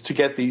iterations to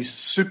get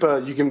these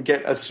you can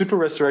get a super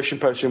restoration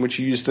potion, which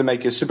you use to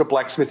make a super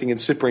blacksmithing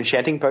and super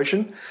enchanting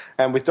potion.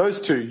 And with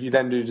those two, you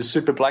then do the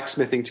super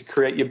blacksmithing to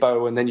create your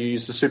bow, and then you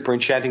use the super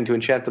enchanting to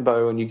enchant the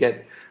bow, and you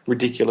get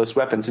ridiculous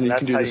weapons. And you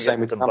can do the same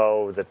with the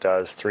bow that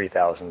does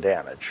 3,000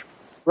 damage.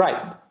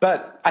 Right,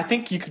 but I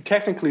think you could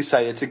technically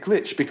say it's a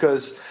glitch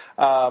because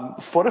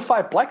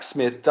Fortified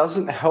Blacksmith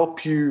doesn't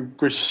help you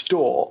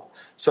restore.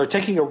 So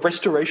taking a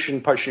restoration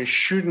potion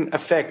shouldn't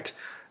affect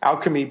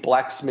alchemy,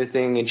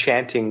 blacksmithing,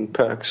 enchanting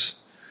perks.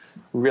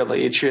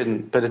 Really, it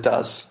shouldn't, but it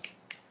does.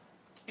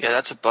 Yeah,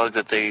 that's a bug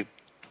that they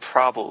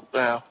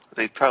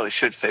probably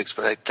should fix,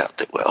 but I doubt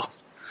they will.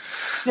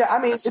 Yeah, I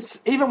mean, it's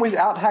even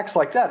without hacks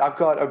like that, I've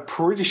got a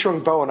pretty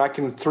strong bow and I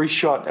can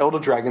 3-shot Elder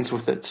Dragons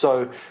with it.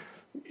 So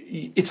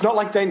it's not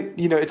like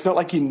it's not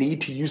like you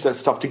need to use that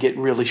stuff to get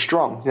really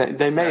strong.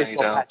 They may as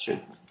well patch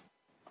it.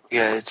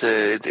 Yeah,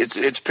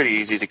 it's pretty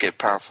easy to get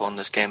powerful in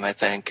this game, I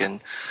think,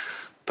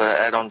 but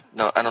I don't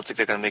know. I don't think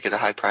they're going to make it a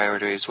high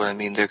priority. Is what I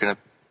mean. They're going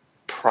to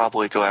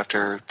probably go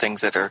after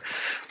things that are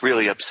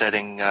really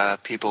upsetting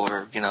people,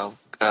 or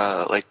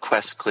like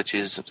quest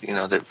glitches.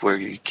 That where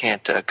you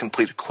can't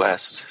complete a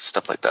quest,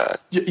 stuff like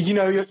that.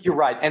 You're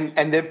right,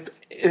 and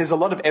there's a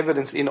lot of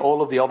evidence in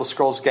all of the Elder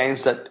Scrolls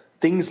games that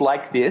things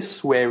like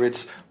this, where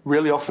it's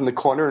really off in the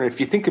corner, and if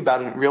you think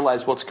about it and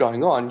realize what's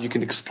going on, you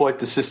can exploit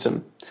the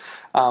system.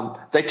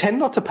 They tend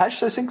not to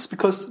patch those things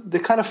because they're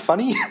kind of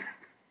funny.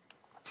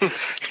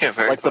 Yeah,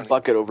 very like funny. The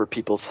bucket over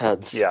people's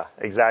heads. Yeah,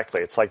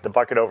 exactly. It's like the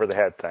bucket over the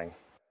head thing.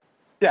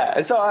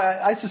 Yeah, so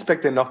I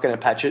suspect they're not going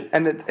to patch it,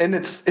 and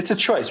it's a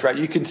choice, right?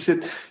 You can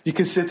sit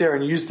there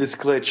and use this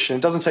glitch, and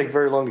it doesn't take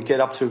very long to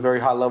get up to very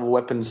high level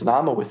weapons and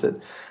armor with it,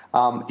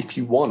 if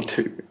you want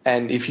to,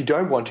 and if you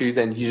don't want to,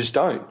 then you just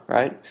don't,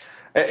 right?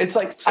 It's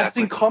like exactly. I've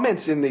seen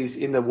comments in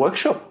the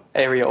workshop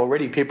area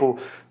already. People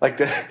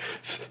like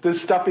there's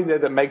stuff in there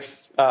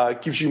that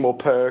gives you more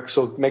perks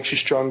or makes you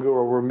stronger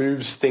or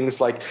removes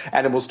things like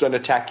animals don't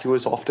attack you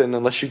as often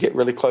unless you get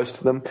really close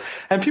to them.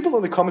 And people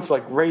in the comments are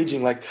like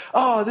raging, like,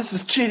 "Oh, this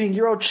is cheating!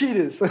 You're all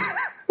cheaters."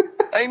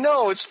 I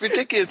know, it's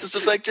ridiculous.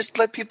 It's like, just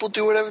let people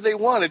do whatever they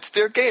want. It's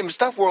their game. It's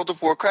not World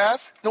of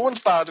Warcraft. No one's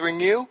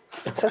bothering you.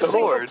 It's a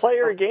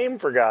single-player game,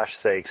 for gosh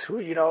sakes.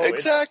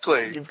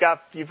 Exactly. You've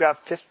got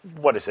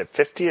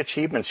 50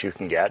 achievements you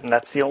can get, and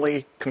that's the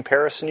only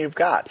comparison you've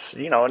got.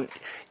 And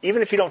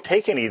even if you don't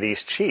take any of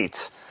these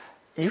cheats,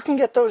 you can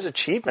get those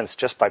achievements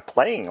just by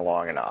playing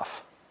long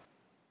enough.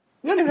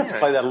 You don't even have to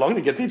play that long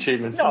to get the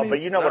achievements. No,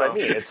 but you know what I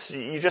mean.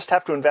 You just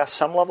have to invest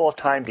some level of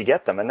time to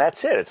get them, and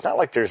that's it. It's not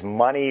like there's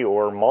money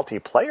or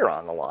multiplayer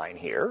on the line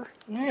here.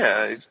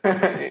 Yeah.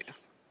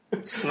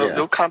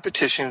 No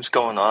competitions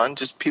going on,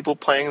 just people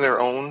playing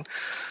their own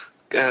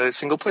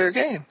single-player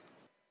game.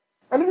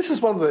 I mean, this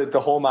is one of the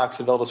hallmarks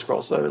of Elder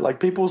Scrolls, though. Like,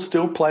 people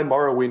still play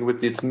Morrowind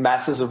with its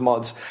masses of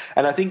mods.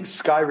 And I think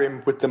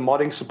Skyrim, with the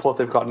modding support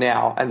they've got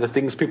now and the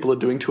things people are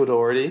doing to it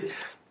already,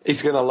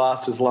 is going to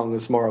last as long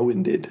as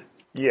Morrowind did.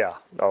 Yeah,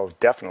 oh,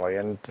 definitely.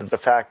 And the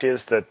fact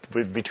is that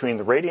between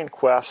the Radiant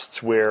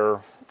quests,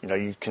 where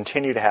you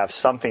continue to have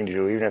something to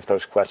do, even if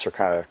those quests are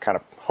kind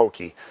of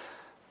hokey.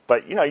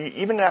 But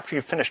even after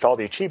you finished all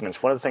the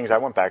achievements, one of the things I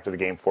went back to the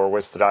game for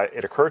was that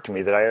it occurred to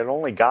me that I had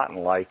only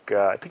gotten I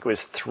think it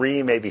was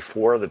 3, maybe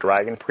 4 of the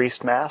Dragon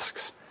Priest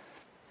masks,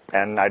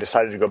 and I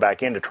decided to go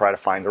back in to try to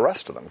find the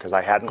rest of them because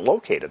I hadn't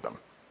located them.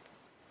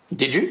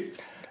 Did you?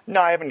 No,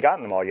 I haven't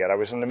gotten them all yet. I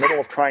was in the middle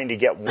of trying to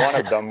get one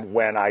of them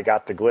when I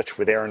got the glitch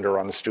with Arendar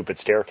on the stupid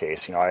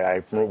staircase.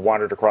 I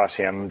wandered across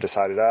him,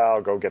 decided,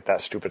 I'll go get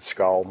that stupid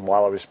skull. And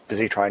while I was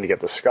busy trying to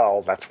get the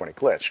skull, that's when it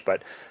glitched.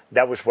 But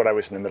that was what I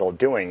was in the middle of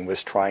doing,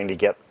 was trying to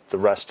get the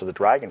rest of the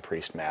Dragon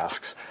Priest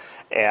masks.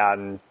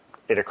 And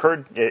it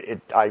occurred,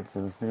 I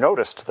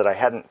noticed that I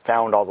hadn't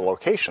found all the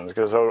locations,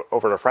 because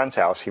over at a friend's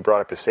house, he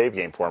brought up his save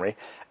game for me,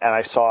 and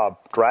I saw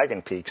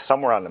Dragon Peak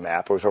somewhere on the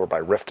map. It was over by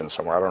Riften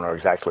somewhere, I don't know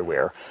exactly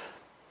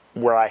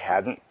where I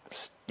hadn't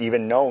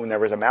even known there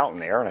was a mountain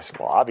there. And I said,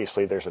 well,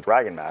 obviously there's a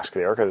dragon mask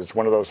there, because it's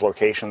one of those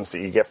locations that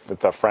you get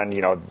with a friend,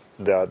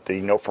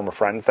 the note from a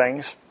friend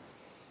things.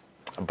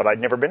 But I'd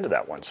never been to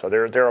that one. So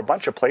there are a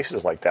bunch of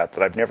places like that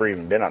I've never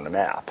even been on the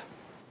map.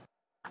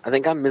 I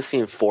think I'm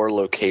missing 4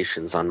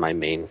 locations on my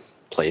main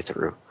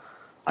playthrough.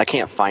 I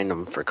can't find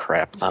them for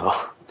crap, though.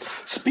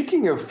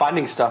 Speaking of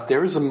finding stuff,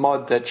 there is a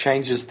mod that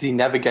changes the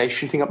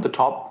navigation thing up the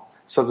top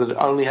so that it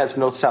only has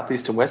north, south,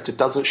 east, and west. It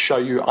doesn't show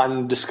you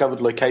undiscovered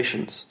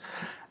locations.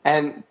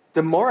 And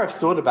the more I've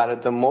thought about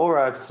it, the more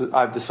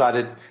I've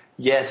decided,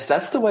 yes,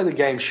 that's the way the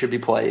game should be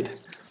played.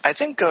 I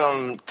think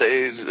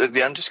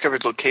the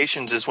undiscovered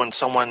locations is when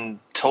someone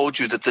told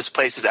you that this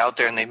place is out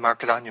there and they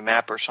mark it on your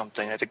map or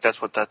something. I think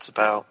that's what that's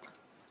about.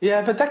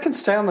 Yeah, but that can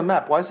stay on the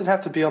map. Why does it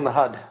have to be on the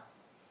HUD?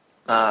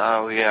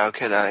 Oh, yeah,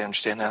 okay, that I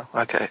understand now.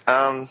 Okay.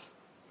 I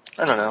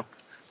don't know.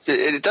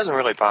 It doesn't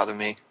really bother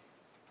me.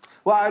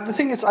 Well, the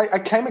thing is, I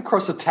came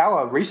across a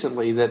tower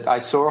recently that I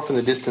saw off in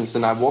the distance,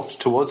 and I walked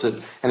towards it,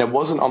 and it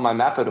wasn't on my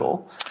map at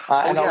all.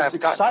 And I was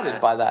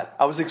excited by that.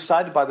 I was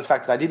excited by the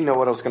fact that I didn't know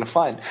what I was going to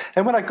find.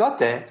 And when I got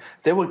there,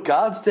 there were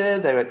guards there.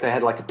 They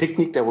had like a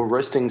picnic. They were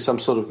roasting some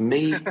sort of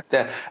meat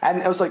there.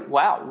 And I was like,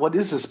 wow, what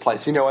is this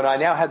place? And I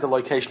now had the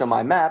location on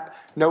my map.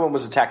 No one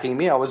was attacking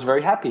me. I was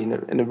very happy.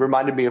 And it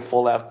reminded me of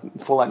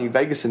Fallout New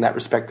Vegas in that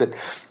respect, that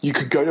you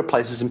could go to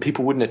places and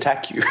people wouldn't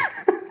attack you.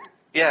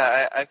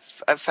 Yeah,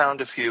 I've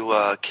found a few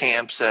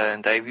camps,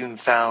 and I've even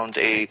found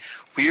a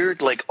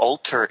weird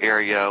altar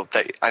area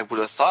that I would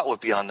have thought would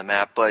be on the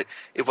map, but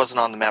it wasn't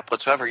on the map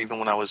whatsoever. Even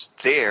when I was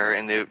there,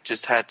 and they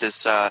just had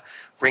this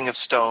ring of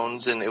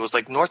stones, and it was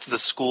north of the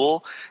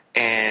school,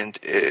 and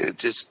there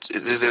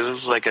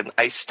was an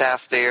ice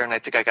staff there, and I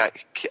think I got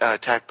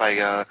attacked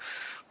by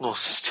little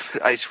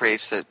stupid ice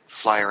wraiths that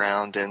fly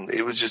around, and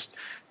it was just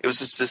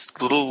this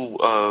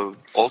little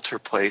altar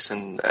place,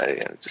 and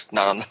just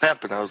not on the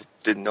map, and I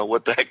didn't know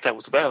what the heck that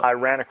was about. I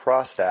ran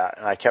across that,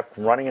 and I kept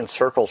running in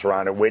circles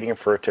around it, waiting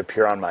for it to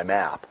appear on my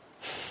map,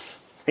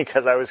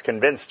 because I was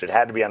convinced it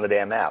had to be on the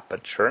damn map.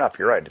 But sure enough,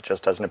 you're right, it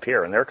just doesn't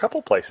appear. And there are a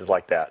couple places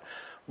like that,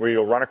 where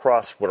you'll run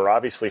across what are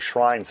obviously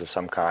shrines of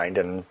some kind,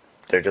 and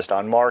they're just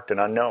unmarked and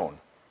unknown.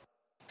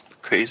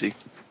 Crazy.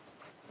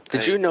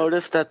 Did you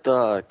notice that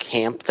the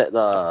camp, that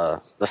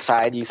the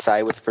side you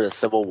side with for the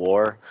Civil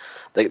War,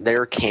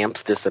 their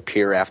camps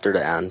disappear after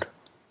the end?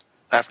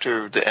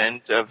 After the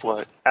end of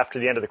what? After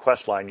the end of the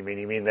quest line, you mean?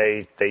 You mean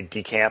they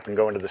decamp and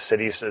go into the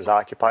cities as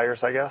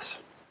occupiers, I guess?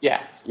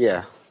 Yeah.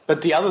 Yeah.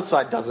 But the other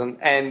side doesn't,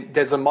 and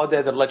there's a mod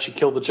there that lets you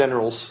kill the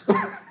generals.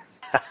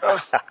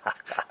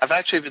 I've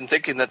actually been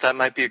thinking that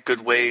might be a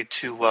good way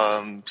to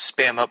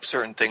spam up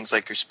certain things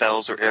like your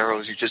spells or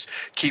arrows. You just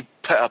keep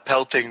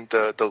pelting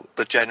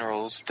the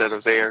generals that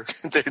are there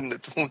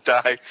that won't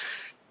die.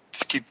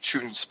 Just keep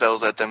shooting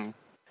spells at them.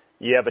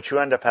 Yeah, but you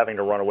end up having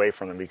to run away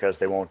from them because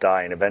they won't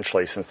die, and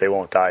eventually, since they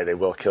won't die, they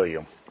will kill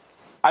you.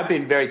 I've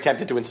been very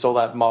tempted to install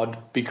that mod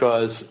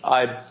because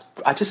I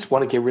just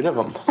want to get rid of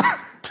them.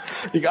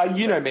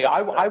 You know me,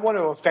 I want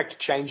to affect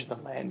change in the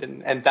land,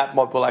 and that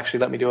mod will actually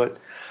let me do it.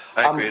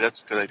 I agree,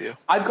 that's a good idea.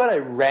 I've got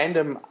a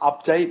random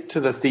update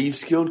to the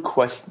Thieves Guild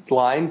quest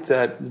line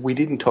that we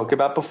didn't talk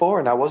about before,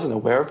 and I wasn't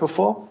aware of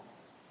before.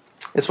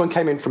 This one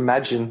came in from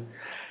Magin.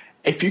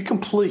 If you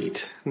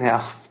complete,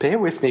 now bear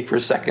with me for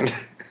a second,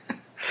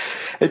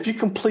 if you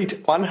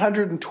complete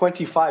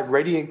 125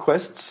 Radiant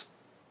quests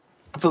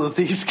for the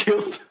Thieves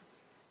Guild,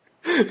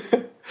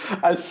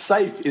 a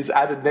safe is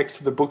added next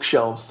to the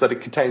bookshelves that it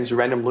contains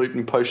random loot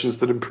and potions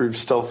that improve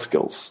stealth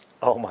skills.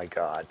 Oh my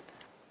god.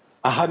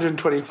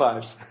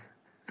 125.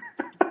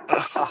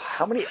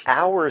 How many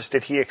hours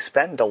did he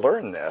expend to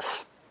learn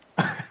this?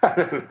 By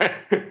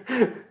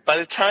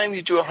the time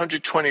you do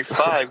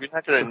 125, you're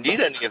not going to need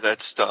any of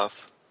that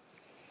stuff.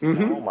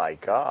 Mm-hmm. Oh my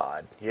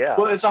god, yeah.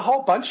 Well, there's a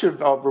whole bunch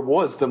of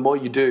rewards the more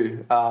you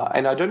do,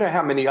 and I don't know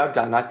how many I've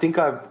done. I think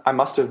I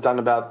must have done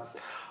about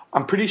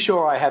I'm pretty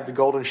sure I have the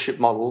golden ship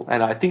model,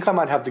 and I think I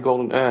might have the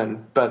golden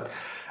urn, but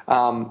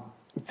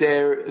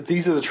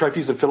these are the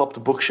trophies that fill up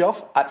the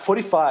bookshelf. At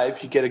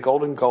 45, you get a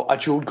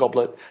jeweled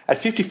goblet. At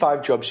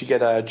 55 jobs, you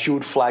get a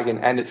jeweled flagon,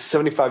 and at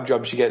 75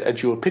 jobs, you get a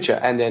jeweled pitcher,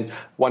 and then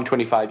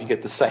 125, you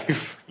get the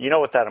safe. You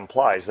know what that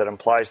implies? That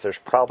implies there's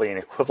probably an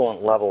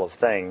equivalent level of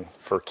thing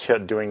for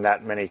kid doing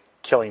that many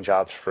killing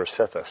jobs for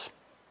Sithis.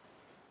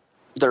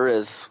 There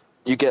is.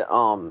 You get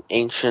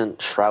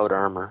ancient shroud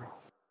armor.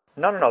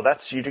 No.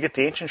 That's you get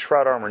the ancient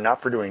shroud armor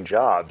not for doing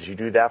jobs. You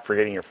do that for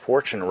getting your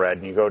fortune read,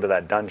 and you go to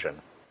that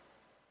dungeon.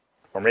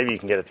 Or maybe you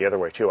can get it the other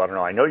way, too. I don't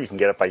know. I know you can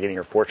get it by getting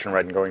your fortune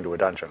read and going to a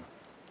dungeon.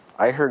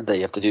 I heard that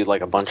you have to do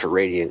like a bunch of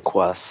Radiant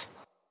quests.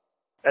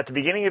 At the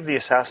beginning of the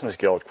Assassin's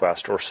Guild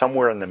quest, or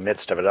somewhere in the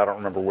midst of it, I don't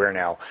remember where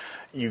now,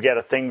 you get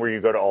a thing where you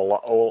go to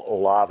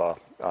Olava,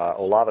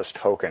 Olava's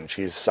token.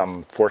 She's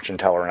some fortune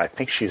teller, and I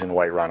think she's in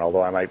Whiterun,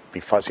 although I might be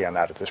fuzzy on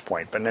that at this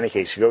point. But in any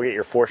case, you go get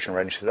your fortune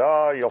read, and she says,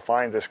 oh, you'll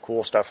find this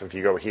cool stuff if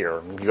you go here.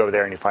 And you go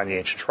there and you find the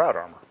ancient shroud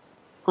armor.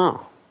 Huh.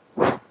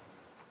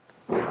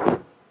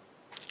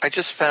 I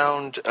just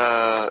found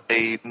a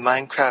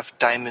Minecraft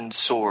diamond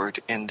sword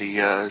in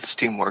the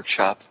Steam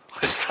Workshop. I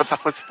just thought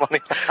that was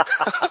funny.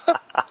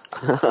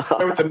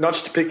 With the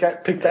notched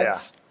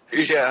pickaxe?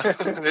 Yeah,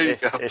 there you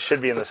go. It should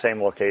be in the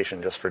same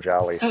location just for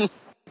jollies.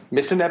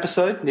 Missed an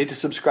episode? Need to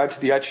subscribe to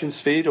the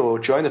iTunes feed or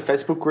join the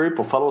Facebook group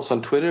or follow us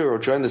on Twitter or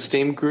join the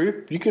Steam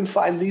group? You can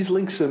find these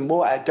links and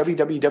more at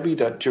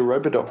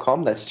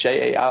www.jarober.com. That's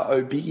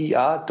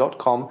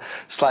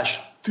JAROBER.com/Thuumcast,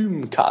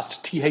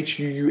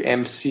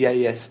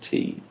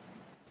 THUUMCAST.